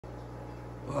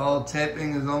Well,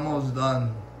 taping is almost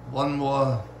done. One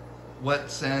more wet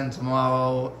sand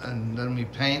tomorrow, and then we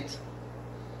paint.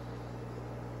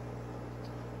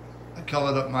 I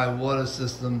covered up my water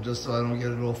system just so I don't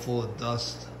get it all full of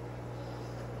dust.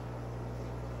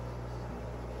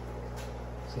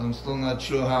 So I'm still not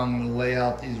sure how I'm going to lay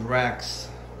out these racks.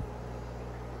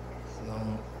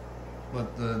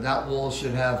 But that wall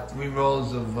should have 3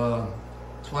 rows of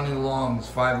 20 longs,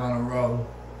 5 on a row.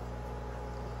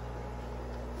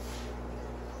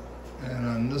 And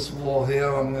on this wall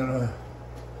here, I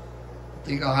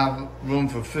think I'll have room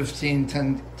for 15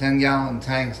 10-gallon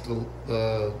tanks,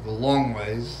 the long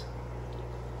ways.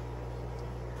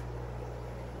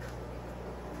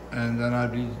 And then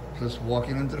I'd be just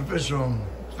walking into the fish room.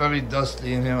 It's very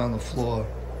dusty in here on the floor.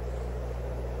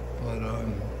 But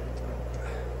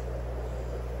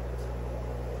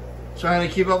trying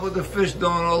to keep up with the fish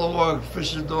doing all the work.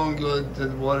 Fish are doing good.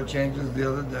 Did water changes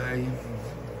the other day.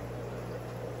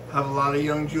 Have a lot of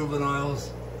young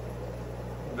juveniles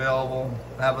available.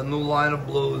 I have a new line of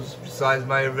blues besides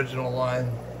my original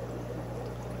line.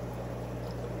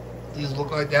 These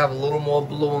look like they have a little more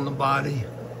blue in the body.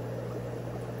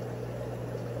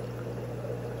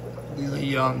 These are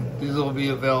young. These will be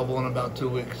available in about 2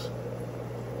 weeks.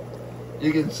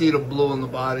 You can see the blue in the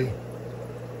body.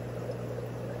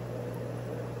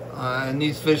 And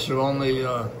these fish are only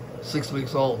 6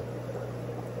 weeks old.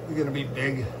 They're gonna be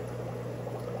big.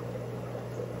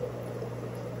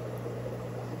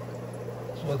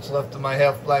 That's what's left of my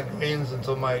half-black greens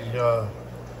until my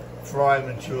fry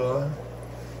mature.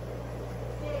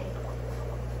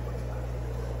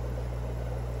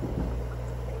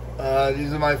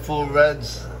 These are my full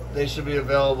reds. They should be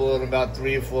available in about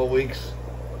 3 or 4 weeks.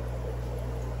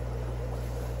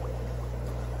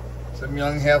 Some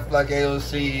young half-black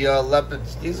AOC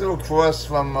leopards. These are a cross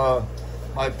from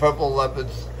my purple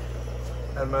leopards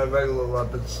and my regular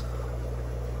leopards.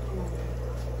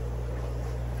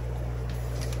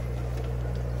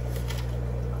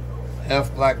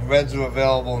 Half-black reds are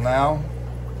available now.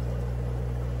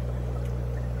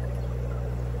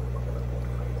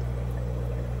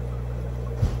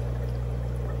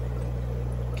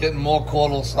 Getting more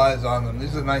caudal size on them.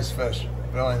 These are nice fish,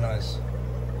 really nice.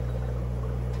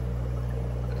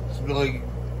 It's really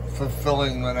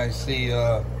fulfilling when I see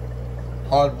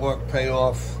hard work pay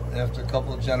off after a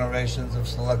couple of generations of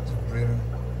selective breeding.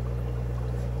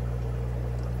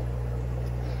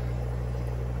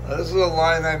 This is a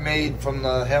line I made from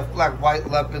the half-black white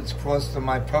leopards crossed to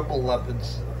my purple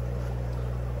leopards.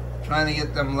 Trying to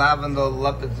get them lavender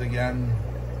leopards again.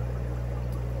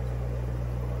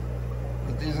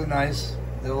 But these are nice.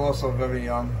 They're also very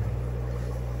young.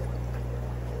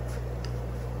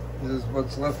 This is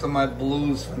what's left of my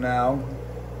blues for now.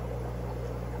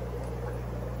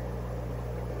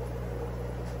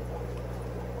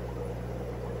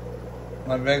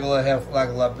 My regular half-black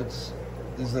leopards.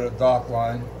 These are a dark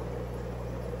line.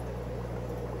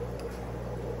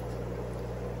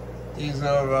 These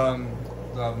are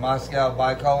the Moscow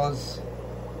bicolors,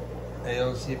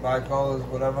 AOC bicolors,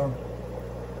 whatever.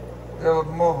 They're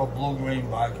more of a blue-green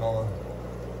bicolor.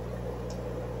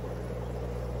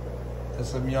 There's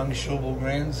some young Schubel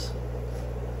greens.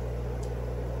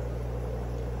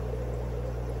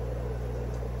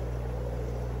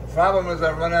 The problem is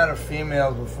I run out of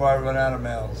females before I run out of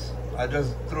males. I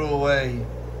just threw away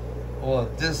or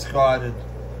discarded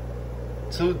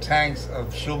 2 tanks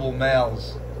of Schubel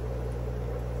males.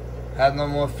 Had no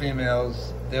more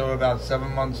females. They were about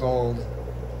 7 months old.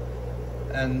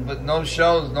 But no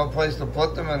shows, no place to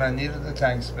put them, and I needed the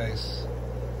tank space.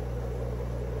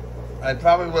 I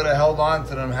probably would have held on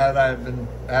to them had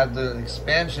the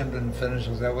expansion been finished,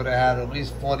 because I would have had at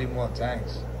least 40 more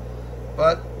tanks.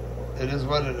 But it is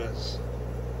what it is.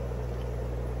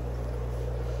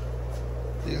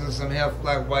 These are some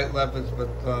half-black white leopards, but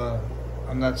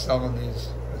I'm not selling these.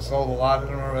 I sold a lot of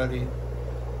them already.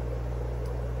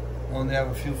 Only have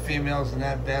a few females in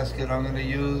that basket I'm going to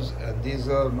use, and these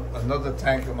are another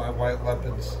tank of my white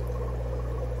leopards.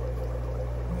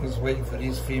 I'm just waiting for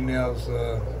these females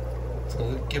to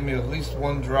give me at least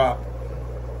 1 drop.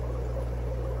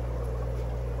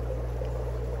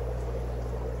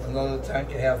 Another tank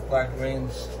of half-black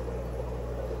greens.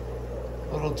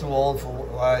 A little too old for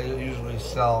what I usually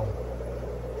sell.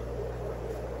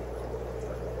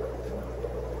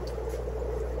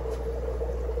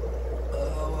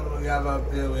 What do we have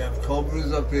up here? We have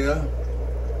cobras up here.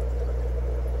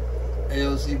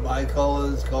 AOC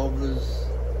bicolors, cobras.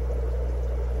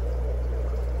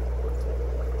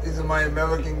 These are my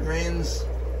American greens.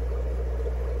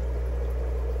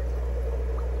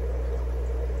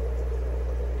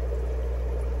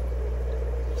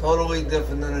 Totally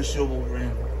different than a Schubel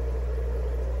green.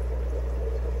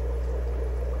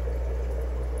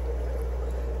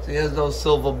 So here's those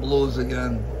silver blues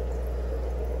again.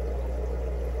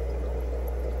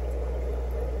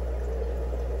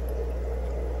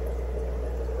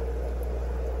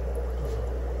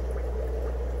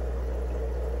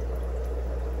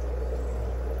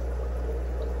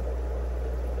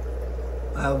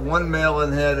 I have one male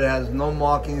in here that has no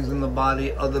markings in the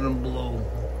body other than blue.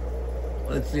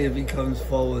 Let's see if he comes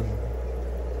forward.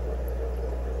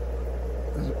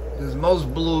 There's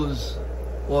most blues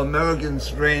or American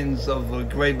strains of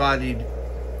gray-bodied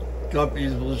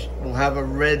guppies will have a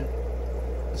red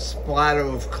splatter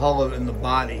of color in the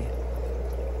body.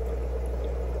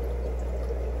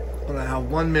 But I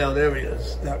have one male, there he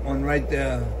is. That one right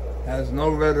there has no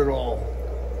red at all.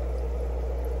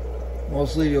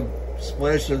 Mostly a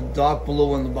splash of dark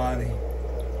blue in the body.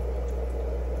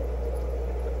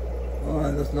 Oh,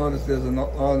 I just noticed there's a,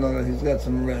 oh no, he's got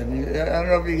some red. I don't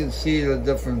know if you can see the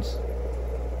difference.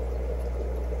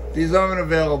 These aren't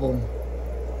available.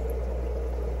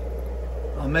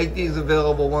 I'll make these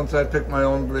available once I pick my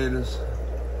own breeders.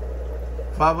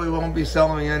 Probably won't be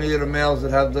selling any of the males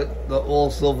that have the all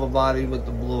silver body with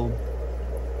the blue.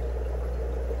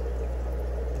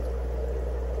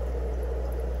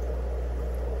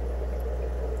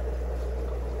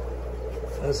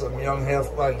 There's some young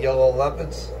half-black yellow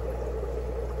leopards.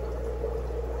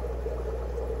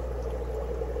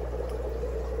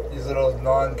 These are those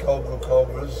non-cobra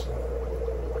cobras.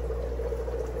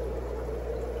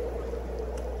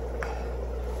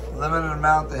 Limited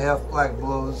amount of half-black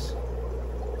blues.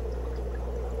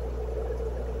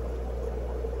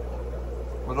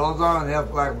 But those aren't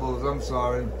half-black blues, I'm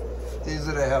sorry. These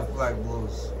are the half-black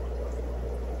blues.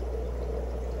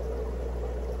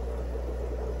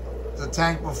 The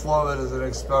tank before it is an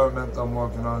experiment I'm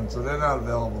working on, so they're not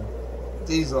available.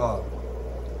 These are.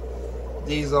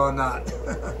 These are not.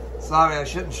 Sorry, I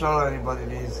shouldn't show anybody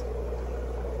these.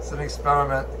 It's an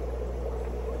experiment.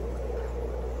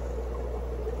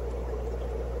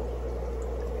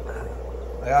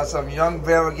 I got some young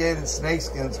variegated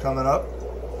snakeskins coming up.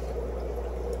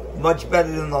 Much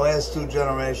better than the last two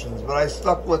generations, but I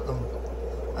stuck with them.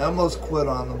 I almost quit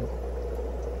on them.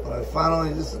 But I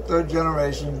finally, this is the third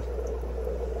generation.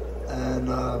 And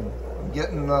I'm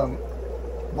getting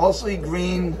mostly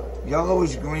green,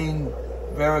 yellowish green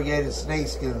variegated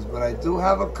snakeskins, but I do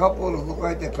have a couple that look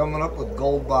like they're coming up with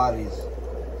gold bodies.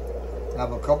 I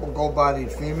have a couple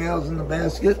gold-bodied females in the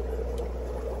basket.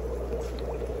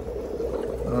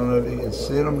 I don't know if you can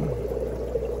see them.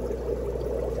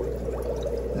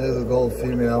 There's a gold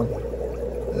female.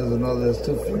 There's another, there's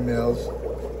two females.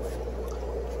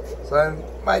 So I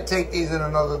might take these in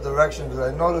another direction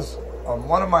because I noticed on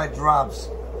one of my drops,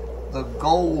 the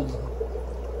gold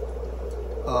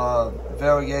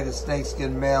variegated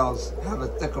snakeskin males have a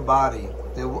thicker body.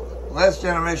 They were, last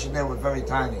generation they were very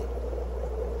tiny.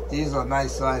 These are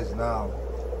nice size now.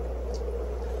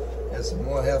 There's some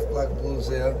more half-black blues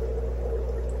here.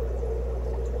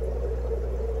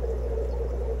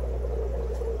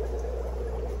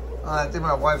 I think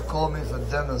my wife called me for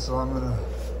dinner, so I'm going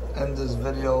to end this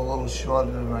video a little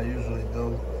shorter than I usually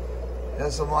do.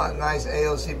 There's some nice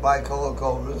AOC bicolor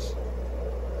cobras.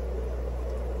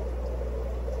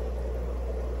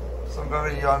 Some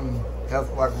very young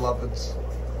half-black leopards.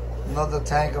 Another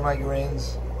tank of my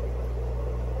greens.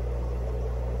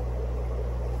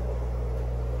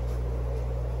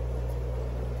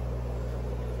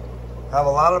 Have a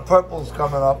lot of purples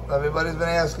coming up. Everybody's been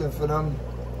asking for them.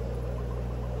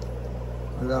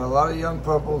 We got a lot of young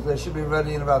purples. They should be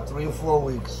ready in about 3 or 4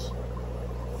 weeks.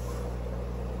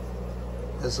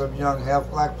 There's some young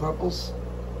half-black purples.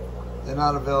 They're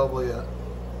not available yet.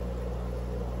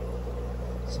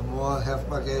 Some more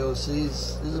half-black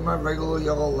AOCs. These are my regular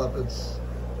yellow leopards.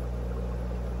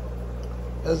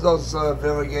 There's those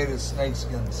variegated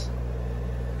snakeskins.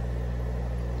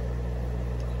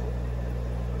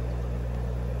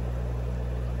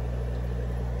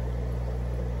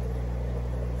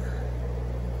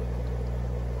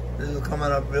 These are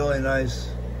coming up really nice.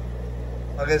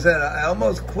 Like I said, I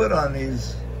almost quit on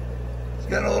these. I was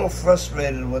getting a little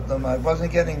frustrated with them. I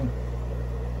wasn't getting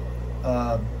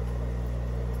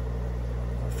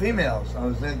females. I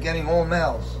was getting all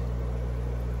males.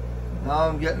 Now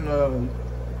I'm getting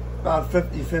about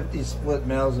 50-50 split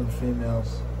males and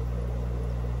females.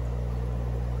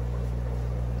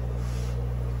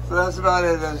 So that's about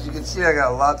it. As you can see, I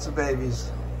got lots of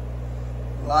babies.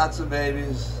 Lots of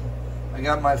babies. I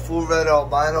got my full red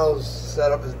albinos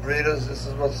set up as breeders. This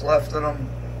is what's left of them.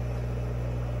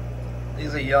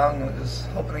 These are young. I'm just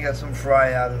hoping to get some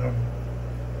fry out of them.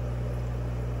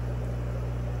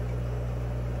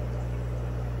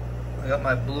 I got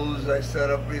my blues I set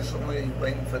up recently,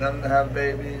 waiting for them to have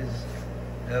babies.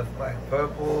 I have black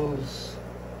purples.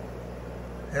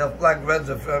 You know, black reds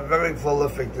are very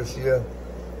prolific this year.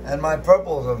 And my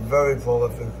purples are very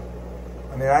prolific.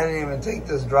 I mean, I didn't even take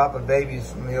this drop of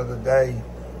babies from the other day.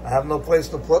 I have no place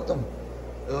to put them.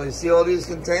 You see all these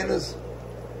containers?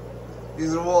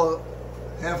 These are all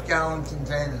half-gallon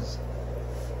containers.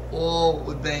 All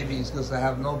with babies because I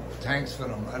have no tanks for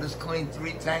them. I just cleaned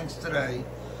 3 tanks today.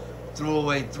 Threw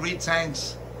away 3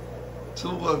 tanks, 2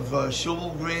 of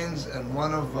Schubel greens and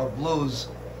 1 of blues,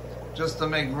 just to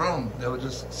make room. They were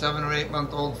just 7 or 8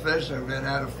 month old fish. I ran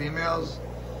out of females.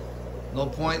 No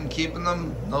point in keeping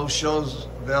them. No shows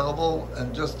available,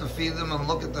 and just to feed them and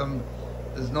look at them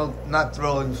is not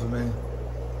thrilling for me.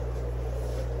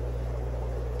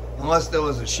 Unless there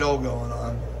was a show going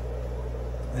on.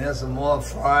 And here's some more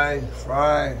fry.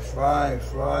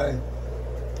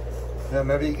 Yeah,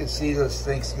 maybe you can see the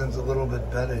snake skins a little bit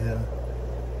better here.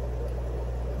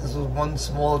 This was 1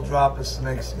 small drop of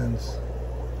snake skins.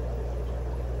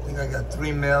 I think I got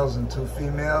 3 males and 2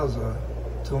 females, or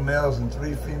 2 males and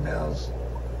 3 females.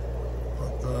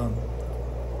 But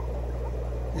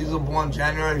these were born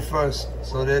January 1st,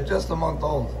 so they're just a month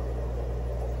old.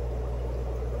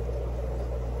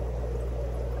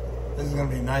 This is gonna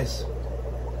be nice.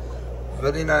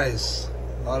 Very nice.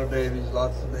 A lot of babies,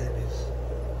 lots of babies.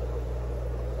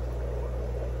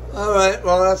 Alright,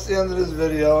 well that's the end of this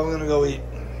video. I'm gonna go eat.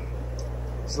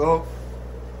 So,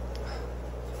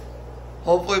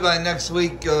 hopefully by next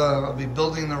week I'll be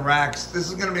building the racks. This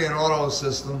is gonna be an auto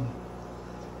system.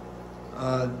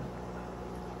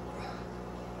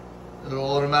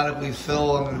 It'll automatically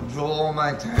fill. I'm gonna drill all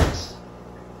my tanks.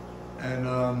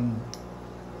 And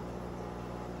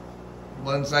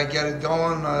once I get it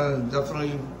going, I'll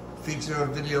definitely feature a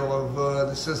video of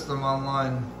the system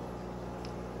online.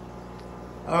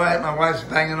 Alright, my wife's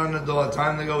banging on the door.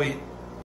 Time to go eat.